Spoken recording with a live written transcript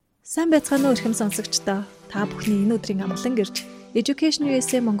Сайн байцгаана уу хэрхэн сонсогчдоо. Та бүхний энэ өдрийн амглан гэрж Education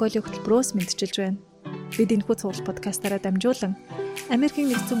USA Mongolia хөтөлбөрөөс мэдчилж байна. Бид энэхүү цуглах подкастаараа дамжуулан Америкийн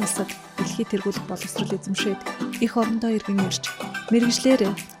нэгдсэн улсад дэлхийд тэргүүлэх боловсрол эзэмшээд их орондоо иргэн ирж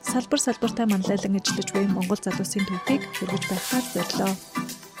мэргэжлэр салбартай манлайлан ажиллаж буй Монгол залуусын төвхийг хүргэж байхаар зорилоо.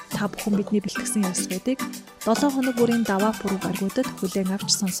 Та бүхэн бидний бэлтгэсэн ярилцлагыг 7 хоног бүрийн даваа пүрэв гаргуудад хүлээн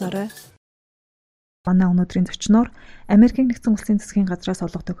авч сонсоорой. Манай өнөөдрийн зочноор Америкийн нэгдсэн улсын засгийн газраас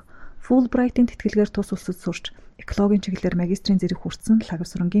олгодог Фулбрайтын тэтгэлгээр тус улсад сурч экологийн чиглэлээр магистрийн зэрэг хүртсэн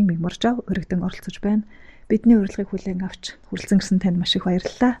лагерсурангийн Мягмаржав өргөдөн оролцож байна. Бидний урилгыг хүлээн авч хүрэлцэн гисэн танд маш их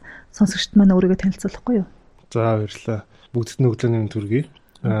баярлалаа. Сонсогчд маань өөрийгөө танилцуулахгүй юу? За баярлалаа. Бүгдд нь өглөөний төргий.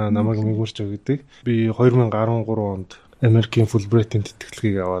 Намайг Мягмаржав гэдэг. Би 2013 онд Америкийн Фулбрайтын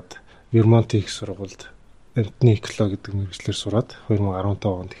тэтгэлгийг аваад Вермонтын их сургуульд амтны экологи гэдэг мэргэжлэр сураад 2015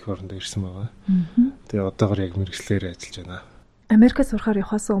 онд их орондоо ирсэн байгаа. Тэгээ одоогоор яг мэргэжлээр ажиллаж байна. Америкт сурахаар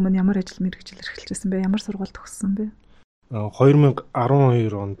явахаас өмнө ямар ажил мэргэжил эрхэлжсэн бэ? Ямар сургууль төгссөн бэ? 2012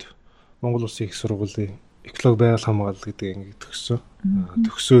 онд Монгол Улсын их сургуулийн экологи байгаль хамгаалал гэдэг ангийг төгссөн.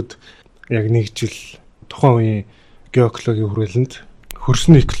 Төгсөөд яг нэг жил тухайн үеийн геоэкологийн хүрээлэнд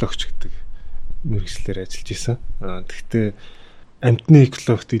хөрсний экологич гэдэг мэргэжлэр ажиллаж исэн. Тэгвэл амтны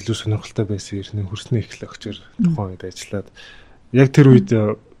экологт илүү сонирхолтой байсан хэрнээ хөрсний экологичээр тухайн үед ажиллаад яг тэр үед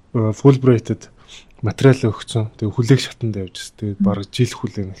Фулбрайтад материал өгсөн. Тэгээ хүлээх шатанд явжсэн. Тэгээ бараг жил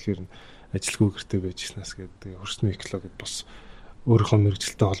хүлээн гэхээр ажилгүй гэртээ байж гиснаас гэдэг хөрсний экологид бас өөрийнхөө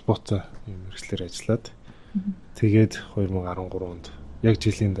мэргэжилтэй холбоотой юм мэргэжлэр ажиллаад тэгээд 2013 онд яг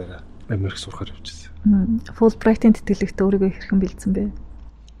жилийн дараа Америк сурахаар явжсэн. Фулбрайтын тэтгэлэгт өөрийгөө хэрхэн бэлдсэн бэ?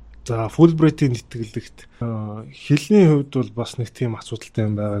 За Фулбрайтын тэтгэлэгт хэлний хувьд бол бас нэг тийм асуудалтай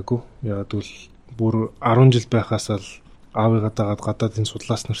юм байгаагүй. Яг л бүр 10 жил байхаас л аавыгаа дагаад гадаадын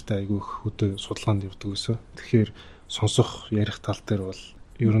судлаач нартай айгүй их хөдөө судалгаанд явдаг гэсэн. Тэгэхээр сонсох, ярих тал дээр бол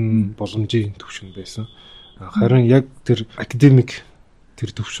ер нь боломжийн төвшин байсан. Харин яг тэр академик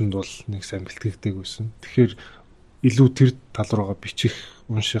тэр төвшөнд бол нэг сайн бэлтгэгддэг байсан. Тэгэхээр илүү тэр тал руугаа бичих,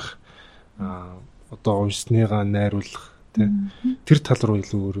 унших, одоо уншсныгаа найруулах тэр тал руу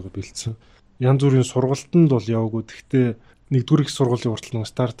илүү өөрийгөө бэлдсэн. Янз бүрийн сургалтанд бол яваагүй. Гэхдээ нэгдүгээр их сургуулийн уртал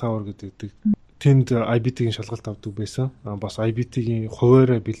нэг Star Tower гэдэг тэнд IBT-ийн шалгалт авдаг байсан. Бас IBT-ийн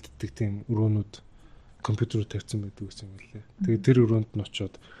хуваараа бэлддэг тийм өрөөнүүд компьютерөөр тавьсан байдаг гэсэн юм лээ. Тэгээд тэр өрөөнд нь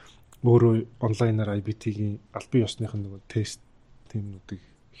очиод өөрөө онлайнаар IBT-ийн албан ёсныхын нэг тест тиймнүүдийг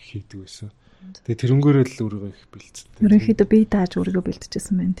хийдэг байсан. Тэгээд тэрнгээрээ л өөрийгөө их бэлдсэн. Ерөнхийдөө бие дааж өөрийгөө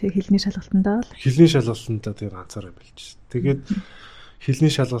бэлдэжсэн байна. Тэгээд хэлний шалгалтандаа л хэлний шалгалтандаа тэгээд ганцаараа бэлдэжсэн. Тэгээд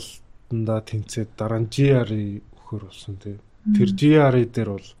хэлний шалгалтандаа тэнцээд дараа нь GRE өгөхөр болсон тийм. Тэр GRE дээр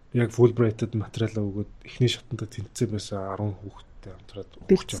бол яг Фулбрайтад материалаа өгөөд эхний шатанд тэнцээ байсан 10 хүүхэдтэй хамтраад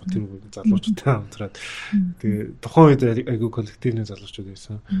өгч байгаа тийм залуучуудтай хамтраад тэгээ тухайн үед айгүй коллективний залуучууд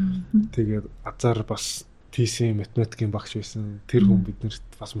байсан. Тэгээд азар бас хийсэн математикийн багш байсан. Тэр хүн биднэрт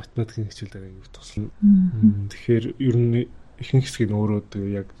бас математикийн хичээлээр айгүй туслана. Тэгэхээр ер нь ихэнх хэсэг нь өөрөө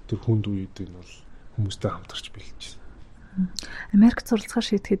яг тэр хүнд үед нь бол хүмүүстэй хамтарч бэлдчихсэн. Америкт суралцахаар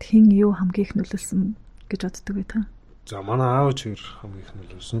шийдэхэд хэн юу хамгийн их нөлөөлсөн гэж боддог вэ та? За манай аав ч хамгийн их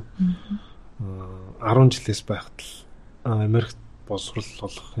нөлөөлсөн. 10 жилээс байхад л Америкт боловсрол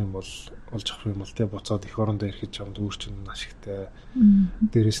олох юм бол олж авах юм бол тэ буцаад их орондоо ирэхэд чамд өөрчлөн ашигтай.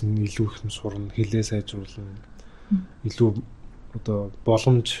 Дээрээс нь илүү их сурна, хэлээ сайжруулна. Илүү одоо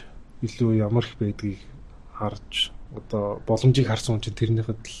боломж илүү ямар их байдгийг харж одоо боломжийг харсан хүн чинь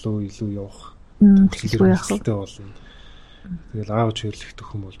тэрнийхээ төлөө илүү явах төлөвлөлттэй болно. Тэгэл аав ч их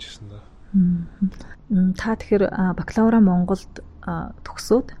төхөн болж ирсэн да. Та тэгэхээр бакалавра Монголд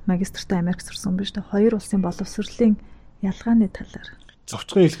төгсөөд магистртаа Америкт сурсан биз дээ. Хоёр улсын боловсролын ялгааны талаар.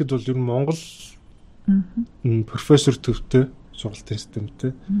 Зовчхон хэлэхэд бол ер нь Монгол профессор төвтэй сургалтын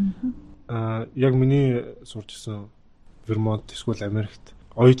системтэй. Яг миний сурч ирсэн Вермонт эсвэл Америкт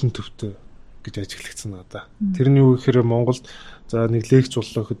оюутан төвтэй гэж ажиглагдсан надаа. Тэрний юу гэхээр Монголд за нэг лекц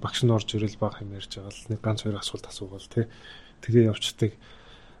боллоо гэхэд багш нь орж ирэл баг юм ярьж байгаа л нэг ганц хоёр асуулт асуугаал тий. Тэгээ явцдаг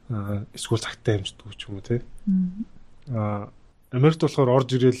эсвэл цагтаа хэмждэг ч юм уу тий. Америкт болохоор орж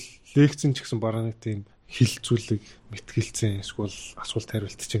ирэл лекцэн ч гэсэн бараг нэг тийм хилцүүлэг мэтгэлцэн эсвэл асуулт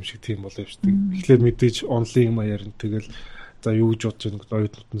хариулт юм шиг тийм болоо явждаг. Тэгэхээр мэдээж онлайн юм ярина. Тэгэл за юу гэж бодож байгааг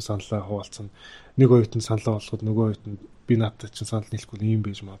оюутнууд нь саналаа хуваалцсан. Нэг оюутан саналаа болгоход нөгөө оюутан би наадтай чинь санал нийлэхгүй юм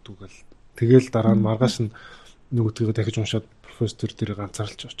байж магадгүй гэл. Тэгэл дараа нь маргааш нь нөгөөдгөө дахиж уншаад профессор дээр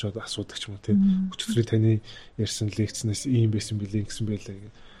ганцаарлж очиод асуудаг ч юм уу тийм. Өчигдрийн таны ярьсан лекцнээс ийм байсан билээ гэсэн байлаа.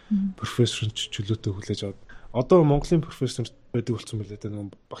 Профессор ч чөлөөтэй хүлээж аваад одоо Монголын профессор байдаг болсон байлээ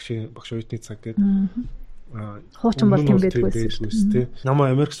дээ. Багш оюутны цаг гэдэг. хуучин бол тийм байдгүйсэн тий.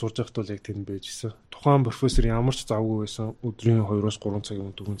 Намаа Америкт сурж байхад бол яг тийм байжсэн. Тухайн профессор ямар ч завгүй байсан. Өдрийн 2-3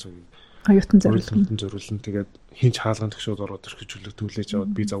 цагийн 4 цагийн оюутан зориулсан. Тэгээд хинч хаалган төгшөөд ороод ирэх гэж төлөөж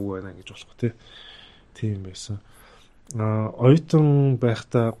аваад би завгүй байна гэж болох тий. Тийм байсан. Оюутан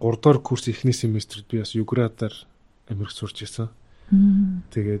байхдаа 3 дахь курс эхний семестрт би бас Юградаар Америкт сурч байсан.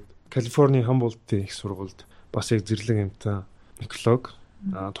 Тэгээд Калифорни Хамболтын их сургуульд бас яг зэрлэг амтан эколог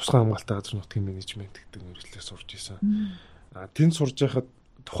тусгай хамгаалалттай газрын нутгийн менежмент гэдэг мэргэжлээ сурж байсан. Тэнд сурж байхад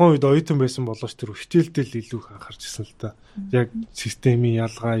тухайн үед оюутан байсан боловч тэр хичээлдэл илүү их анхаарч ирсэн л та. Яг системийн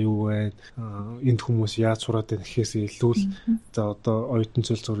ялгаа юу вэ? Энд хүмүүс яаж сураад байна гэхээс илүү л за одоо оюутан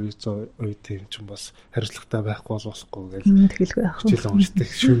зүйл зургийн оюутан юм чинь бас хариуцлагатай байхгүй болохгүй гэж тэтгэлгээр авах. Хичээл уншдаг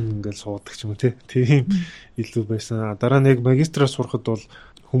шүн ингээл суудаг ч юм уу тийм илүү байсан. Дараа нь яг магистраа сурахад бол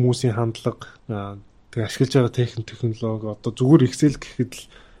хүмүүсийн хандлага тэг ашиглаж байгаа технологи одоо зүгээр Excel гэхэд л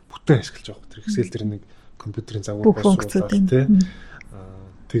бүтэн ашиглаж байгаа. Тэр Excel тэр нэг компьютерийн загвар боловсруулаад тий.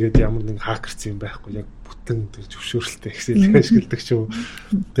 Тэгээд ямар нэг хакерц юм байхгүй яг бүтэн тэр зөвшөөрөлтэй Excel-ийг ашигладаг ч юм.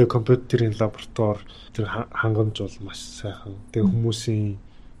 Тэгээ компьютерийн лаборатори тэр хангамж бол маш сайхан. Тэгээ хүмүүсийн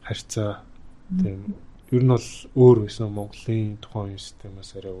харьцаа тийм ер нь бол өөр байсан. Монголын тухайн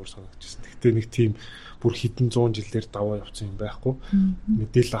системээс арай өөр санагдчихсан. Гэхдээ нэг тийм бүр хэдэн 100 жилээр даваа явсан юм байхгүй.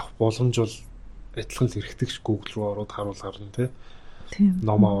 Мэдээлэл авах боломж бол адилхан л хэрэгтэгч Google руу ороод харуулна тий.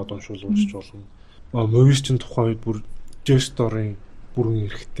 Ном аваад уншуулж болно. Мовис чинь тухайн үед бүр JSTOR-ын бүрэн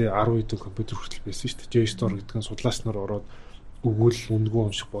эрэхтэй 10 хэдэн компьютер хүртэл байсан шүү дээ. JSTOR гэдэг нь судлаач нар ороод өгөөл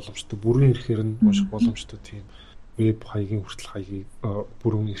үндгөө унших боломжтой. Бүрэн эрэхээр нь унших боломжтой тийм веб хаягийн хүртэл хаягийг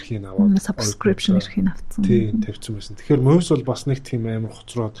бүрэн эрхийг аваад subscription эрхийг авцсан. Тийм тавьсан байсан. Тэгэхээр мовис бол бас нэг тийм амар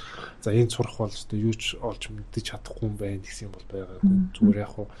хоцроод за энэ сурах бол өстой юу ч олж мэдэж чадахгүй юм байна гэсэн юм бол байгаагүй. Зүгээр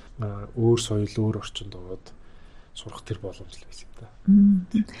яг өөр соёл, өөр орчинд ороод сурах тэр боломж л байсан юм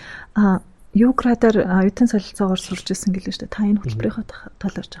да. Юградаар оюутан солилцоогоор сурж исэн гэлээ шүү дээ. Та энэ хөтөлбөрийнхөө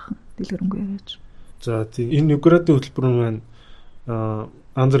талаар жаахан дэлгэрэнгүй яриач. За тийм энэ Юградын хөтөлбөр маань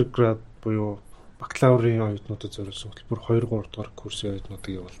undergrad буюу бакалаврын оюутнуудад зориулсан хөтөлбөр 2-3 дугаар курсын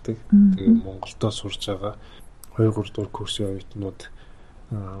оюутнуудыг явуулдаг. Тэгээ Монголдоо сурж байгаа 2-3 дугаар курсын оюутнууд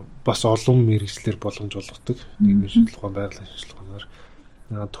бас олон мэргэжлэр боломж олгодог. Нийгмийн шинжилгээ, байгалийн шинжилгээнээр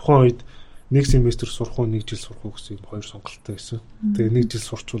тухайн үед нэг семестр сурах уу, нэг жил сурах уу гэсэн хоёр сонголттой байсан. Тэгээ нэг жил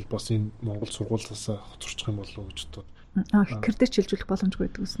сурчвал бас энэ Монгол сургуулиас хоцорчих юм болов уу гэж бодод. Кредит шилжүүлэх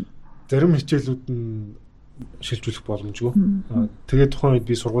боломжгүй байдаг гэсэн. Зарим хичээлүүд нь шилжүүлэх боломжгүй. Тэгээд тухайн үед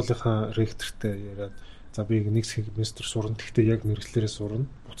би сургуулийнхаа ректортай яриад за би нэг семестр сурна. Гэхдээ яг мэргэжлэрээ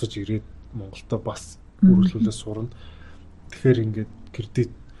сурна. Буцаж ирээд Монголдо бас үргэлжлүүлээ сурна. Тэгэхээр ингээд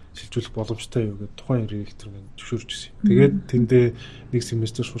кредит шилжүүлэх боломжтой юу гэдэг тухайн ректор минь зөвшөөрч ирсэн. Тэгээд тэндээ нэг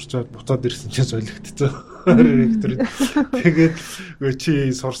семестр сурчаад буцаад ирсэн чинь солигдсон. Ректор. Тэгээд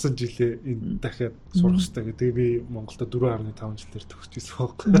чи сурсан жилээ энэ дахиад сурах хэрэгтэй гэдэг. Би Монголда 4.5 жилээр төгсөж ирсэн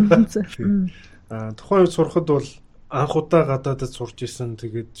байхгүй. Тухайн үед сурахад бол анх удаа гадаадд сурч ирсэн.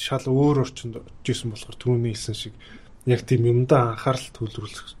 Тэгээд шал өөр орчинд очиж ирсэн болохоор түүний хэлсэн шиг яг тийм юмдаа анхаарал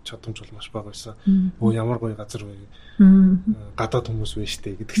төвлөрүүлэх чадамж бол маш бага байсан. Өө ямар гоё газар вэ? Гадаад хүмүүс вэ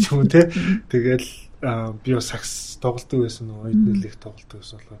штэ гэдэг ч юм уу те. Тэгэл би бас сакс тоглолтог байсан нөө ойд нэлэх тоглолтог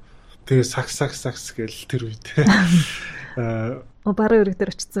байсан болоо. Тэгээ сакс гэл тэр үед баруун өрг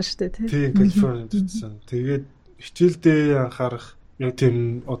дээр очсон штэ те. Тийм Калифорнид очсон. Тэгээд хичээлдээ анхаарах яг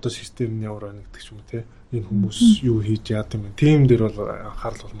тийм одоо системний яваа нэгдэг ч юм уу те. Энэ хүмүүс юу хийж яад юм. Тийм дээр бол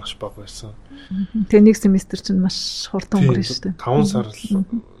анхаарал бол маш бага байсан. Тэгээ нэг семестр чинь маш хурдан өнгөрсөн шүү дээ. 5 сар л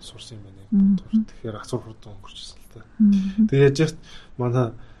сурсан юм байна. Тэгэхээр асар хурдан өнгөрчихсөн л та. Тэгээ яаж яах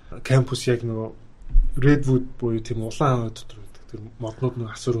манай кампус яг нөгөө Redwood буюу тийм улаан хойд дотор байдаг. Тэр моднууд нэг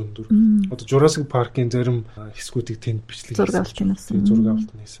асар өндөр. Одоо Jurassic Park-ийн зарим хэсгүүдийг тэнд бичлэг зураг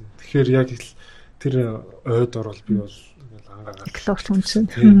авалт хийсэн. Тэгэхээр яг тэр ойд орол би бол ангаагаад экологич хүн чинь.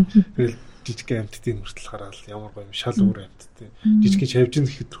 Тэгэл жижиг амьтдын хүртэл хараад ямар гоё юм шал өөр амьтдээ. Жижиг шавжин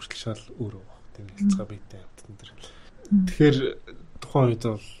гэхэд хүртэл шал өөр баг. Тийм хэлцгээ бийтэй амьтдын дэр. Тэгэхээр тухайн үед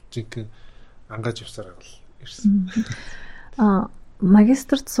бол жинхэнэ ангааж явсараа л ирсэн.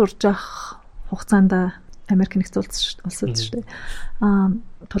 Магистрт сурж авах хугацаанд Америк нэгдсэн улсад шүү дээ.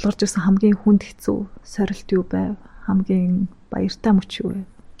 Тулгарч ирсэн хамгийн хүнд хэцүү сорилт юу байв? Хамгийн баяртай мөч юу вэ?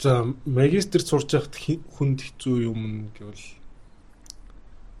 За магистрт сурж авахт хүнд хэцүү юм гэвэл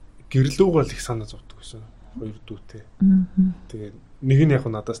гэрлүүгэл их санаа зовдөг гэсэн. Хоёр дүүтэй. Тэгээд нэг нь яг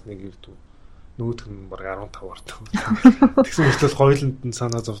надаас нэг дүү. Нөгөөх нь баг 15 ордог. Тэгсэн мэтэл хоёуланд нь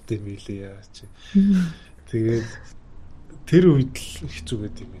санаа зовд юм билээ яа чи. Тэгээд тэр үед л хэцүү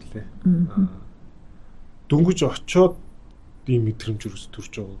байд юм билээ. Дөнгөж очоод ийм мэдрэмж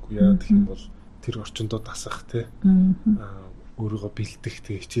төрж байгаагүй яа гэх юм бол тэр орчиндөө дасах те. өөрийгөө бэлдэх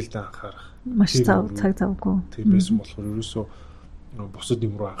тэг хичээлдээ анхаарах маш цаг завгүй. Тийм байсан болохоор ерөөсөө бусад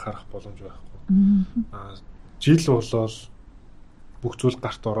юм руу анхаарах боломж байхгүй. Жил болол бүх зүйл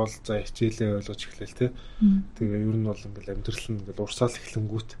гарт ороод за хичээлээ ойлгож эхлэв те. Тэгээ ер нь бол ингээл амьдрал нь ингээл урсаал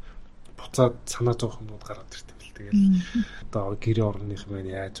эхлэнгүүт буцаад санаа зовх юмнууд гараад ирдэг бэл. Тэгэл одоо гэрээ орных маань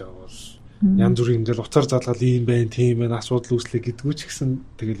яаж авал янз бүрийн ингээл уцаар залгаал ийм байна, тийм байна, асуудал үүслэх гэдгүү ч гэсэн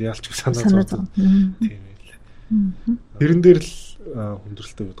тэгэл яалч санаа зовдог. Тийм ээ. Тэрэн дээр л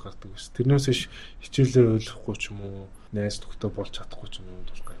хүндрэлтэй үед гардаг байсан. Тэрнээс иш хичээлээ ойлгохгүй ч юм уу, найз нөхдөд болж чадахгүй ч юм уу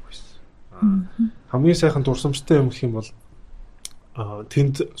бол гайгүй байсан. Хамгийн сайхан дурсамжтай юм гэх юм бол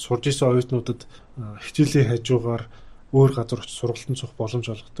тэнд сурж исэн оюутнуудад хичээлийн хажуугаар өөр газар очиж сургалтын цух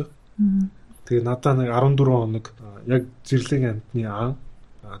боломж олгодог. Тэгээ надад нэг 14 хоног яг зэрлэг амтны ан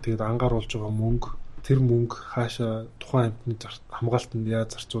тэгээд ангаар болж байгаа мөнгө, тэр мөнгө хаашаа тухайн амтны хамгаалтанд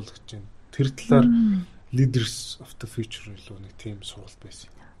яаж зарцуулах гэж байна. Тэр талаар Leaders of the Future илүү нэг тийм сургалт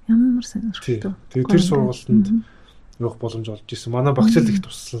байсан. Ямар сонирхолтой. Тэгээд тэр сургалтанд явах боломж олж исэн. Манай багшил их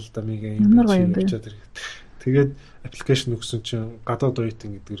туслал да мигээ юм хийж. Тэгээд аппликейшн өгсөн чинь гадаад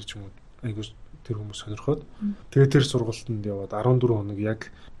оюутан гэдгээр ч юм уу айгуу тэр хүмүүс сонирхоод тэгээд тэр сургалтанд яваад 14 хоног яг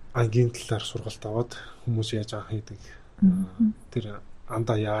ангийн талаар сургалт аваад хүмүүс яаж анх хийдэг тэр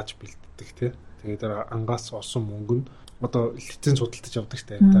андаа яаж бэлддэг те тэгээд ангаас олсон мөнгө нь одоо лиценз худалдаж авдаг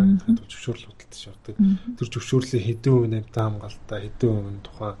штэ амьтаа зөвшөөрөл худалдаж авдаг тэр зөвшөөрлөө хэдэн үе амьтаа хамгаалалтаа хэдэн үе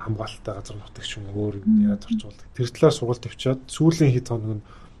тухайн хамгаалалтаа газар нутагч юм өөр юм яаж орчуулдаг тэр талаар сургалт авчаад сүүлийн хэд хоног нь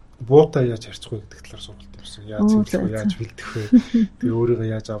буутаа яаж харьцах вэ гэдэг талаар сургалт явуулсан. Яаж цэвэрлэх вэ, яаж бэлдэх вэ? Тэгээ өөрийгөө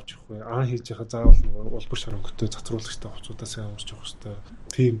яаж авч явах вэ? Ан хийж яхаа заавал нэг улбар шоронготой цацруулагчтай хувцуудаа сайн уусч явах хэрэгтэй.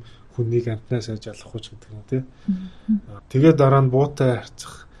 Тийм хүнийг амтнаас яаж ялах вэ гэдэг юм тий. Тэгээ дараа нь буутаа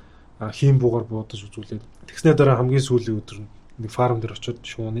харьцах хийм буугаар буудаж үзүүлээд тэгснээр дараа хамгийн сүүлийн өдөр нэг фарм дээр очиод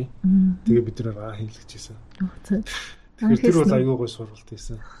шууны. Тэгээ бид нэр хийлгэжсэн. Тэгэхээр тэр бол аягүй гой сургалт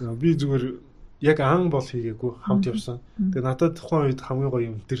хийсэн. Би зүгээр яг ан бол хийгээгүй хамт явсан. Тэгээ надад тухайн үед хамгийн гоё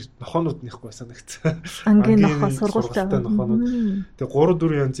юм тэр нохоонууд нэхгүй санагдсан. Ангийн нохоо сургалттай нохоонууд. Тэгээ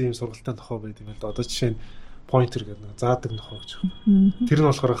 3-4 янзын юм сургалттай нохоо байд юм л да. Одоо жишээ нь pointer гэдэг нэг заадаг нохоо гэж. Тэр нь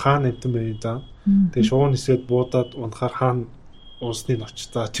болохоор хаана амтан байв заа. Тэгээ шуун нисээд буудаад унахаар хаана уусны ноч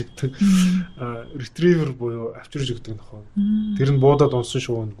зааж өгдөг. Retriever буюу авчирж өгдөг нохоо. Тэр нь буудаад унсан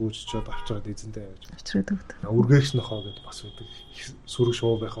шуунд гүйжчихэд авчираад эзэнтэй явж авчираад өгдөг. Үргээгч нохоо гэдээ бас өгдөг. Сүрэг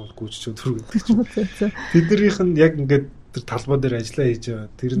шуу байх бол гүйжчихэд түргдэг. Тэднийх нь яг ингээд тэр талбай дээр ажиллаа хийж байгаа.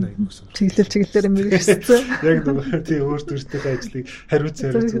 Тэр нь аягүй сонирхолтой. Чиглэлээр мэргэжсэн. Яг нэг тийм өөр төрөлтэй ажлыг хариуц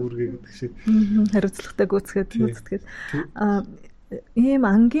үргээ гэдэг шиг. Хариуцлагатай гүйцэхэд үзтгэл. Ийм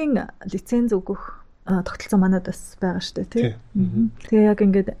ангийн лиценз өгөх тогтолцоо манад бас байгаа шүү дээ тий. Тэгээ яг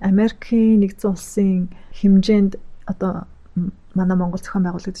ингээд Америкийн нэгдсэн улсын хэмжээнд одоо манай Монгол зохион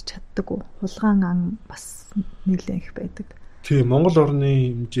байгуулагдаж чаддаг уу? Хулгайн ан бас нэлээд их байдаг. Тий, Монгол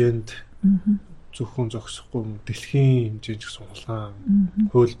орны хэмжээнд зөвхөн зогсохгүй дэлхийн хэмжээнд гэсэн хулгайн,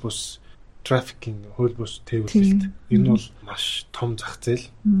 хууль бус трафикинг, хууль бус тээвэрлэлт энэ бол маш том зах зээл.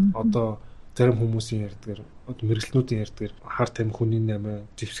 Одоо зарим хүмүүсийн ярьдгаар мэргэжлүүдийн ярьдгаар хар тамхи хүний 8,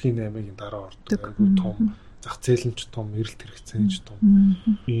 живсгийн 8-ыг дараа ордог. Айгүй том зах зээл нь ч том, эрэлт хэрэгцээ нь ч том.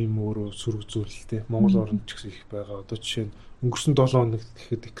 Ийм өөрөө сөрөг зүйлтэй. Монгол орнд ч их байгаа. Одоо жишээ нь өнгөрсөн 7 хоног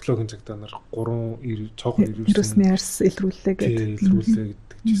гэхэд экологийн цагтаа нар 3 цохон вирусны арс илрүүллээ гэдэг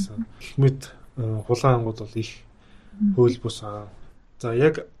жисэн. Хэмэд хулгайн ангууд бол их хууль бус аа. За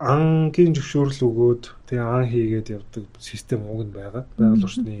яг ангийн зөвшөөрөл өгөөд тэгээ ан хийгээд явдаг систем уг нь байгаа. Байгаль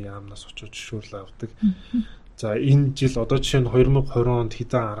орчны яамнаас очиж зөвшөөрөл авдаг. За энэ жил одоо жишээ нь 2020 онд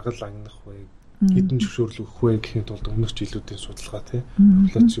хэдэн аргал ангинах вэ? Хэдэн зөвшөөрөл өгөх вэ гэхэд бол өмнөх жилүүдийн судалгаа тий.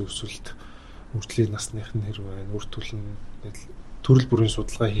 Популяцийн өсөлт, мөржлийн насных нь хэрэг байна. Үр төлн төрөл бүрийн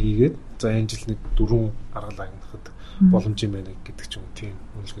судалгаа хийгээд за энэ жил нэг 4 аргал ангинахад боломж юм байна гэдэг ч юм тийм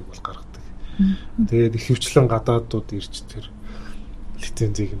үнэлгээг бол гаргадаг. Тэгээд их хвчлэн гадаадууд ирж тэр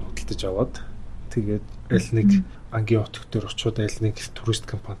лицензийг нь худалдаж аваад тэгээд аль нэг ангийн отог дээр очиод аль нэг турист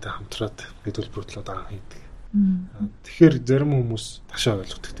компанитай хамтраад хөдөлбөртлөд ан хийдэг. Тэгэхээр зарим хүмүүс ташаа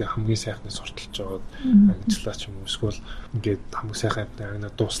ойлгодог те хамгийн сайхныг сурталж аваад ажиллаа ч юм уу эсвэл ингээд хамгийн сайхан амтны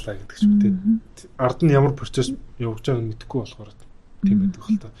агнаа дууслаа гэдэг ч юм те. Ард нь ямар процесс явж байгааг мэдэхгүй болохоор тийм байдаг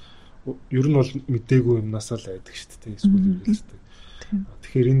хэл та. Ер нь бол мдээгүй юмнасаа л айдаг шүү дээ эсвэл үргэлжлэдэг.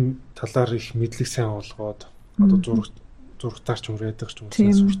 Тэгэхээр энэ талаар их мэдлэг сайн олгоод одоо зургатаар ч ураадаг ч юм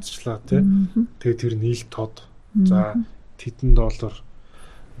уу сурталчлаа тий. Тэгээ тэр нийл тод за $10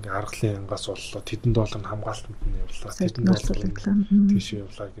 ингээ аргалын ангаас боллоо $10 нь хамгаалтанд нь явлаа $10 тийш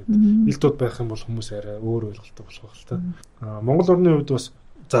явлаа гэдэг. Ил тод байх юм бол хүмүүс арай өөр ойлголттой болох байх л та. Монгол орны хувьд бас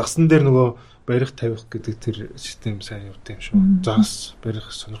загсан дээр нөгөө барих тавих гэдэг тэр систем сайн явд юм шүү. Загас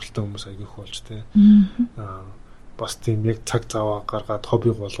барих сонирхолтой хүмүүс аяг их болж тий. бас тийм яг цаг цаваа гаргаад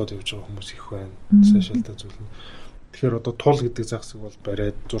хоббиг болгоод явж байгаа хүмүүс их байна. Сошиалтай зүйл нь. Тэгэхээр одоо тул гэдэг загсыг бол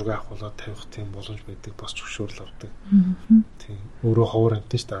бариад зураг авахулаад тавих тийм боломж байдаг, бас зөвшөөрөл авдаг. Тийм. Өөрөө ховор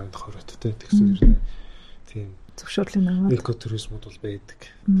амтэн ш дараах хоройтой тэгсэн юм. Тийм. Зөвшөөрлийн аваад экотуризмуд бол байдаг.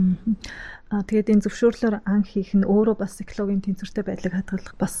 Тэгээд энэ зөвшөөрлөөр ан хийх нь өөрөө бас экологийн тэнцвэртэй байдлыг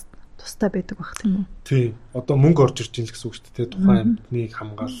хадгалах бас тустай байдаг баг тийм үү? Тийм. Одоо мөнгө орж ирж ийн гэсэн үг шүү дээ. Тухайн амьтныг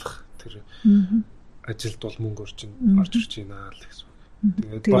хамгаалах тэр ажилд бол мөнгө орж ирж байна л гэсэн.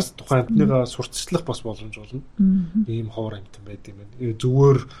 Тэгээд бас тухайн амьтныгаа сурталчлах бас боломж болно. Ийм ховор амьтан байд юм байна.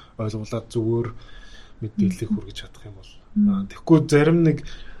 Зүгээр ойлгуулад зүгээр мэдээллийг хүргэж чадах юм бол. Тэгэхгүй зарим нэг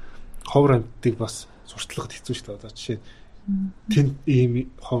ховор амьтдыг бас сурталчлагад хэцүү шүү дээ. Одоо жишээ тэнд ийм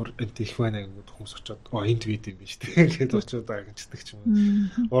ховор амьт их байна гэдэг хүмүүс очиод энд вид юм биш тэгээд очиод агнцдаг ч юм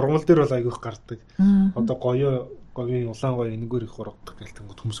уу. Ургамал дээр бол айгүйх гардаг. Одоо говийн улаан гоё энэгээр их ургадаг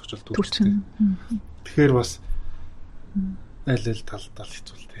гэлтэнгүүд хүмүүс очиод дүүрчдэг. Тэгэхээр бас аль тал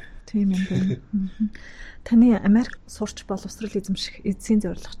хэцүүлтэй. Тийм юм байна. Таны Америк сурч боловсрол эзэмших эзэн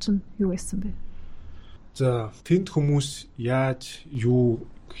зорилго чинь юу байсан бэ? За тэнд хүмүүс яаж юу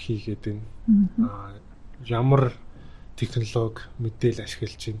хийгээд байна? Ямар технологи мэдээлэл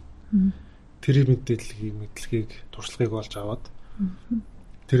ашиглаж байна? Тэр мэдээллийг туршлагыг олж аваад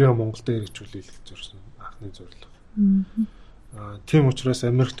тэрийг Монголд хэрэгжүүлэх зорьсон анхны зорилго. Тийм учраас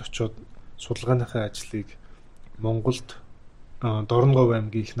Америкт очиод судалгааныхаа ажлыг Монголд Дорногов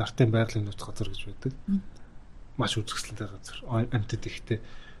аймгийн их нартын байгалийн нууц газар гэж байдаг. Маш үзэсгэлэнтэй газар. Амьтад ихтэй.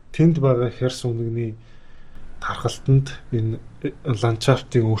 Тэнд байгаа херс үнэгний тархалтанд энэ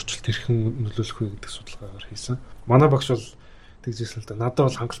ландшафтын өөрчлөлт хэрхэн нөлөөлөх вэ гэдэг судалгаагаар хийсэн. Манай багш бол тэгжсэн л да. Надад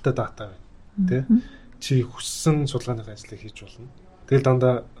бол хангалттай дата байна. Тэ? Чи хүссэн судалгааныхаа ажлыг хийж болно. Тэгэл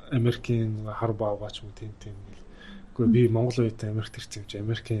дандаа Америкийн хар баавгач юм тийм. Гэхдээ би Монгол үетэй Америкт ирсэн юм чи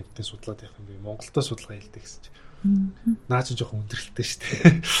Америкийн хэвтэ судлаад явах юм би Монголдо судалгаа хийлдэг гэсэн чи. Наа чи жоохон өндөрлөлттэй шүү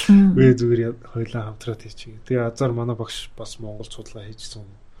дээ. Үе зүгээр хоёлаа хамтраад хийчихье. Тэгээ азар манай багш бас Монгол судалгаа хийжсэн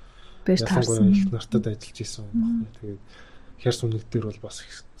юм. Бэж таарсан. Их нартад ажиллаж исэн юм байна. Тэгээд херс үнэг дээр бол бас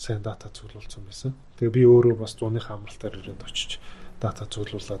их сайн дата зөвлүүлсэн байсан. Тэгээ би өөрөө бас зууныхаа амралтаар ирээд очиж дата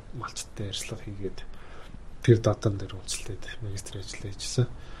зөвлүүлээд малчтай ярилцлага хийгээд тэр датан дээр үнэлээд магистрийн ажил хийжсэн.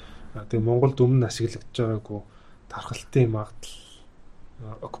 Тэгээ Монголд өмнө ашиглагдж байгаагүй тархалтын магадлал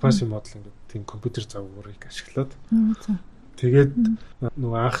occupancy modeling гэдэг тийм компьютер загварыг ашиглаад тэгээд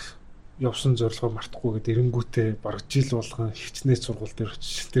нөгөө анх явсан зорилгоо мартахгүйгээд эренгүүтээ бараг жил болгон хичнээн сургууль дээр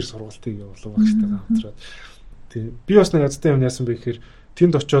очиж тэр сургалтыг явуулах багштайгаа хамтраад тийм би бас нэг азтай юм яасан бэ гэхээр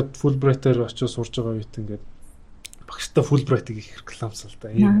тэнд очиод Фулбрайтаар очиж сурж байгаа үед ингээд багштай Фулбрайтыг их рекламсан л да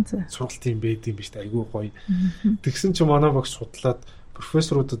ийм сургалт юм байд юм биш үү айгүй гоё тэгсэн чи манай багш судлаад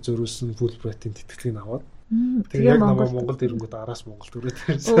профессорудад зориулсан Фулбрайтын тэтгэлгийг аваад тэгээ яг намайг Монголд ирэнгүүт араас Монголд өрөөд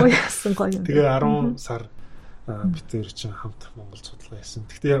ирсэн. Оо яасан гоё юм. Тэгээ 10 сар битээр чинь хамт Монгол судалгаа хийсэн.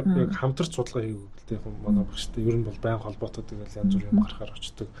 Гэхдээ яг хамтарч судалгаа хийгдэлтэй яг манай багштай ер нь бол байн холбоотой тэгэл янз бүрийн юм гарахаар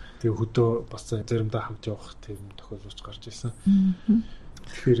очдог. Тэгээ хөдөө бас заримдаа хамт явах тийм тохиолдолч гарч ирсэн.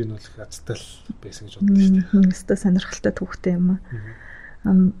 Тэгэхээр энэ бол их азтай л байсан гэж боддог шүү дээ. Өстой сонирхолтой төвхтэй юм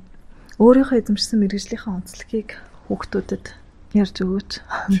аа. Өөрийнхөө эзэмшсэн мэргэжлийнхаа онцлогийг хүүхдүүдэд ярьж өгөөч.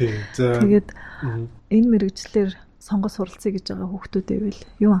 Тэгээд энэ мэргэжлэр сонгож суралцъя гэж байгаа хүүхдүүд ивэл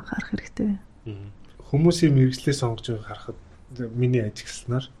юу анхаарах хэрэгтэй вэ? Хүмүүсийн мэргэжлээ сонгож байгааг харахад миний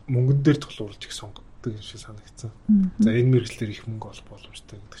ажигласнаар мөнгөн дээр тулгуурлаж их сонгодог юм шиг санагдсан. За энэ мэргэжлэр их мөнгө олох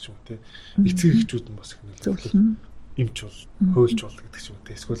боломжтой гэдэг ч юм уу те. Эцэг эхчүүд нь бас их нөлөөлөл. Эмч бол, хөөлж бол гэдэг ч юм уу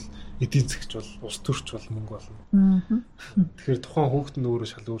те. Эсвэл эдийн засгч бол, улс төрч бол мөнгө болно. Тэгэхээр тухайн хүүхэд нь өөрөө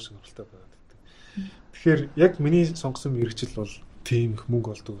шал өөр сонирхолтой байгаад. Тэгэхээр яг миний сонгосон мэргэжил бол тийм их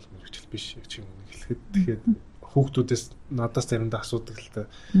мөнгө олдог мэргэжил биш гэж юм хэлэхэд тэгэхээр хүүхдүүдээс надаас заримдаа асуудаг л та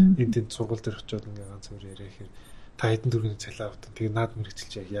энэ тэнд сургууль дээр очиод ингээ ганц өөр яриа гэхээр та хэдэн төгрөгийн цалин авдаг тэгээ наад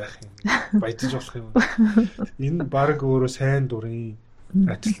мэргэжилж яах юм баяжиж болох юм энэ баг өөрөө сайн дурын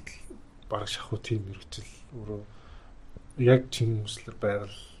ажилт баг шахуу тийм мэргэжил өөрөө яг чин хүслэр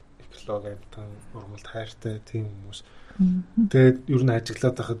байгаль экологи амтан урмалд хайртай тийм хүмүүс тэгээд ер нь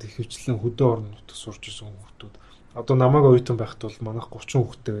ажиглаад байхад их хвчлэн хөдөө орон нутгад сурж исэн хүмүүс одоо намайг оюутан байхад бол манайх 30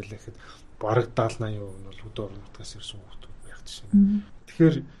 хүүхэдтэй байлаа гэхэд бараг 70-80% нь бол хөдөө орон нутгаас ирсэн хүүхдүүд байх жишээ.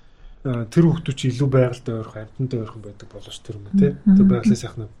 Тэгэхээр тэр хүүхдүүд чи илүү байгальтай ойрхон амьтантай ойрхон байдаг болооч тэр юм тий. Тэр байгалийн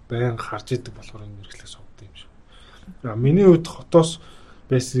сайхнаа байнга харж идэг болохоор энэ мэргэжлийг сонгодог юм шиг. Миний хувьд хотоос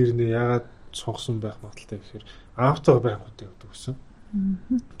байсан ирнэ ягаад сонгосон байх магадaltaй гэхээр аавтайгаа байх хөдөө явдаг гэсэн.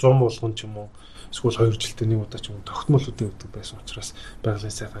 100 болгон ч юм уу эсвэл 2 жилдээ нэг удаа ч юм уу тогтмолуудын явдаг байсан учраас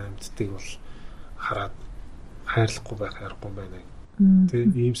байгалийн сайхан амьтдыг бол хараад хайрлахгүй байх аргагүй байна.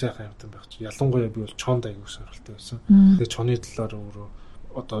 Тэгээ ийм сайхан амьтан байх чи ялангуяа би бол чонд аягүй сонирхолтой байсан. Тэгээ чоны талаар өөрөө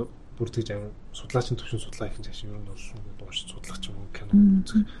одоо бүр тэгж амар судлаачийн төвшин судлаа их цааш ер нь бол ингээд уншиж судлах ч юм уу кино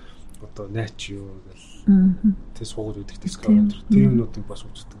үзэх одоо найч юу гэл тэг суугаад үүдэг дискавер тийм юмнуудыг бас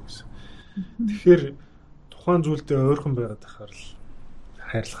үздэг байсан. Тэгэхээр тухайн зүйлдээ ойрхон байгаад ахаар л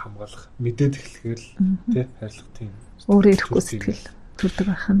хайрлах хамгаалах мэдээд эхлэхээр л тий хайрлах тийм өөрөө ирэхгүй сэтгэл төрдөг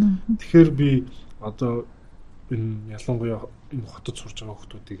байх нь. Тэгэхээр би одоо энэ ялангуяа энэ хотод сурж байгаа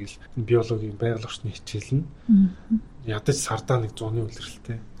хүмүүсийг л биологийн байгаль орчны хичээл нь ядаж сардаа нэг 100-ны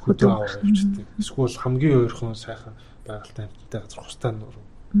үлрэлтэй хөдөө аваа явчихдаг. Эсвэл хамгийн ойрхон сайхан байгальтай амьтантай газар хустай нуур.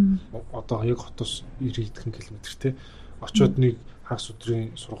 Одоо яг хотоос 90 км очоод нэг хагас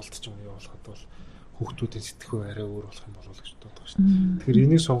өдрийн сургалт ч юм явуулахад бол хүүхдүүдийн сэтгэхүй арай өөр болох юм болов гэж боддог шин. Тэгэхээр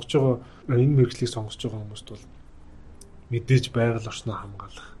энийг сонгож байгаа энэ мэргэжлийг сонгож байгаа хүмүүст бол мэдээж байгаль орчноо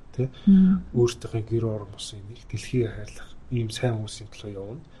хамгаалах тий өөртөөхөө гэр орон бус энийг дэлхийг хайрлах ийм сайн хүмүүсийн төлөө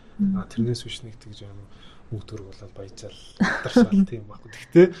явна. Тэрнээс биш нэг тэгж юм мөнгөөр болоод баяжаал даршаал тийм баг.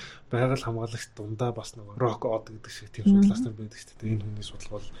 Гэхдээ байгаль хамгаалагч дундаа бас нэг рок од гэдэг шиг тийм судлаач нар байдаг шүү дээ. Энэ хүний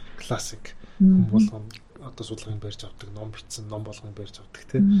судлал бол классик хүн болгон одоо судалгааны барьж авдаг, ном бичсэн, ном болгоны барьж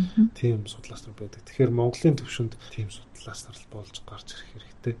авдаг тийм судлаач нар байдаг. Тэгэхээр Монголын төвшөнд тийм судлаач нар болж гарч ирэх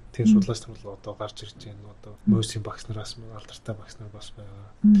хэрэгтэй. Тийм судлаач нар бол одоо гарч ирж байна. Одоо МАСА багш нараас алдартай багш нар бас байгаа.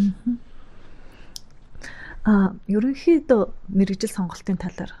 Ерөнхийдөө мэргэжил сонголтын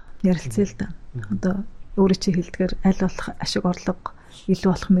талаар ярилцъя л да. Одоо өөрөө чи хэлдгээр аль болох ашиг орлого илүү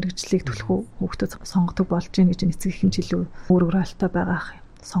болох мэргэжлийг төлөх хүүхдүүд сонгодог болж гин гэж эцэг эхийн жилүү өөрөөрөлтөө байгаа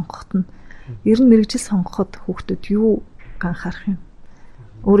сонгоход нь ер нь мэргэжил сонгоход хүүхдүүд юу анхаарах юм?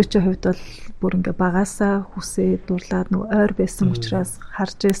 Өөрөө чи хувьд бол бүр ингээ багасаа хүсээ дурлаад нөгөө ойр байсан учраас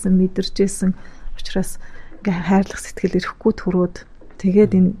харж байсан, мэдэрж байсан учраас ингээ хайрлах сэтгэл ирэхгүй төрөөд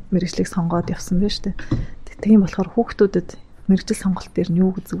тэгээд энэ мэргэжлийг сонгоод явсан байна шүү дээ. Тийм болохоор хүүхдүүдэд мэргэжил сонголт дээр нь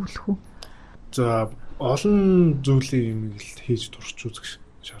юу зөвлөх вэ? За олон зүйлийн юм хийж турш үзэх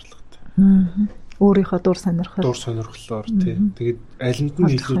шаардлагатай. Өөрийнхөө дур сонирхлоор тийм. Тэгээд алинд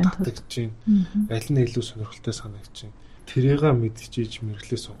нь илүү татагдж чинь, аль нь илүү сонирхолтой санагдаж чинь. Тэрийг мэдчихэж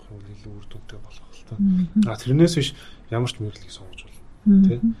мэргэжлээ сонгох нь илүү үр дүнтэй болох л та. Тэрнээс биш ямар ч мэргэжлийг сонгож болно.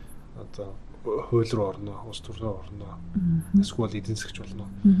 Тийм. Одоо хууль руу орно, улс төр рүү орно. Эсвэл эдийн засгч болно.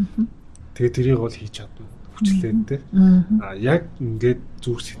 Тэгээд тэрийг бол хийж чадна. Хүчлээдтэй. Яг ингээд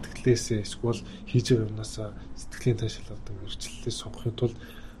зүрх сэтгэлээсээ эсвэл хийж байгаа юмнасаа сэтгэлийн таашаал авдаг мэргэжлээ сонгохын тулд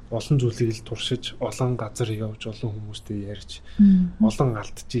олон зүйлийг л туршиж, олон газар явж, олон хүмүүстэй ярьж, олон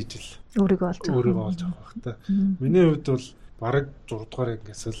алдчихж ижил өөрийгөө олж авах та. Миний хувьд бол бараг 6 дугаар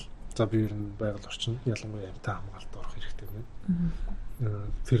ангиас л за би ер нь байгаль орчин ялангуяа амьтан хамгаалалт орох хэрэгтэй байна.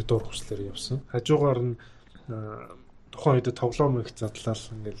 Тэр дуур хүслээр явсан. Хажуугаар нь тухайн үед тоглоом их задлал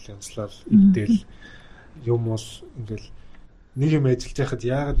ингээл янзлал идэл юм бол ингээл нэг юм ажиллаж байхад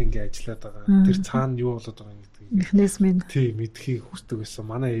яагаад ингэ ажиллаад байгаа тэр цаана юу болоод байгаа гэдгийг механизм тий мэдхийг хүсдэг байсан.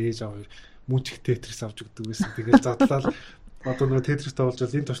 Манай ээж аав хоёр мөнчг тетрис авч өгдөг байсан. Тэгэл задлал одоо нөгөө тетрис тавуулж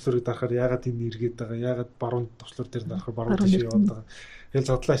энэ төвчлөрийг дарахаар яагаад энэ эргээд байгаа яагаад баруун төвчлөр дээр дарахаар баруун тийш яваад байгаа. Тэгэл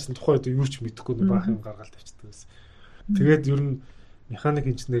задлаасан тухайн үед юу ч мэдэхгүй баах юм гаргаал тавьчихдаг байсан. Тэгээд ер нь механик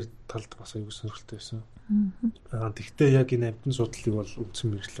инженер талд бас аягүй сонирхолтой байсан. Тэгвэл яг энэ амтны судлалыг бол үндсэн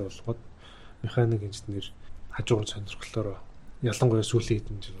мэргэжил болгоод механик инженер хажуугаар сонирхлоор ялангуяа сүүлийн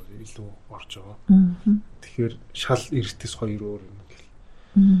хэдэн жил илүү орж байгаа. Тэгэхээр шал эрдэс хоёр өөр юм гэл.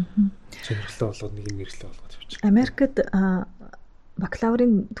 Сонирхлоо болгоод нэг юм мэргэжлээ болгоод явчих. Америкт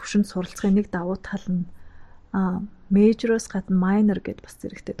бакалаврын түвшинд суралцахын нэг давуу тал нь major-оос гадна minor гэдээ бас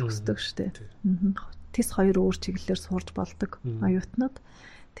зэрэгтэй төгсдөг шүү дээ. Тэс хоёр өөр чиглэлээр сурж болдог оюутнууд.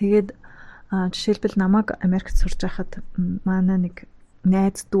 Тэгээд жишээлбэл намайг Америкт сурж байхад манай нэг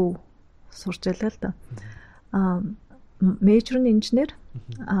найз дүү сурж байлаа л да. Major нь инженер,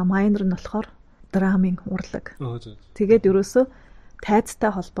 minor нь болохоор драмын урлаг. Тэгээд ерөөсөө тайцтай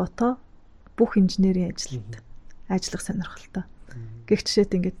холбоотой бүх инженерийн ажилд ажиллах сонирхолтой. Гэх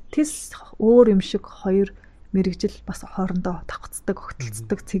жишээд ингээд тэс өөр юм шиг хоёр мэргэжил бас хоорондоо давхцдаг,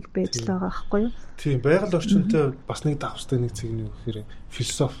 огтлцдаг цэг байж л байгаа байхгүй юу? Тийм, байгаль орчинтой бас нэг давхцдаг нэг цэг нь юу гэхээр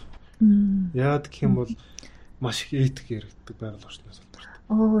философи. Яагаад гэх юм бол маш их этик яригддаг байгаль орчноос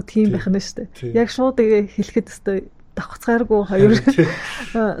бол. Тийм байх нь шүү дээ. Яг шууд хэлэхэд өстой давхцгааргүй хоёр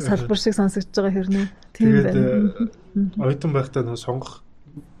салбар шиг сонсогдож байгаа хэрнээ. Тийм байна. Оюутан байхдаа нөө сонгох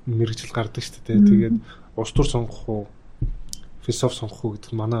мэргэжил гардаг шүү дээ. Тэгээд улс төр сонгох уу, философи сонгох уу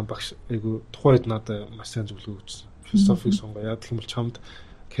гэдэг манай багш айгу тухайд надад маш сайн зөвлөгөө өгсөн. Философиг сонгоо. Яа гэх юм бол чамд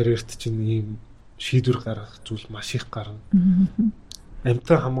карьерт чинь ийм шийдвэр гаргах зүйл маш их гарна.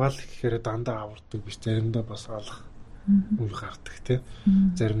 Амьтан хамгаалах гэхээр дандаа авардаг биш. Заримдаа бас алах үе гардаг тий.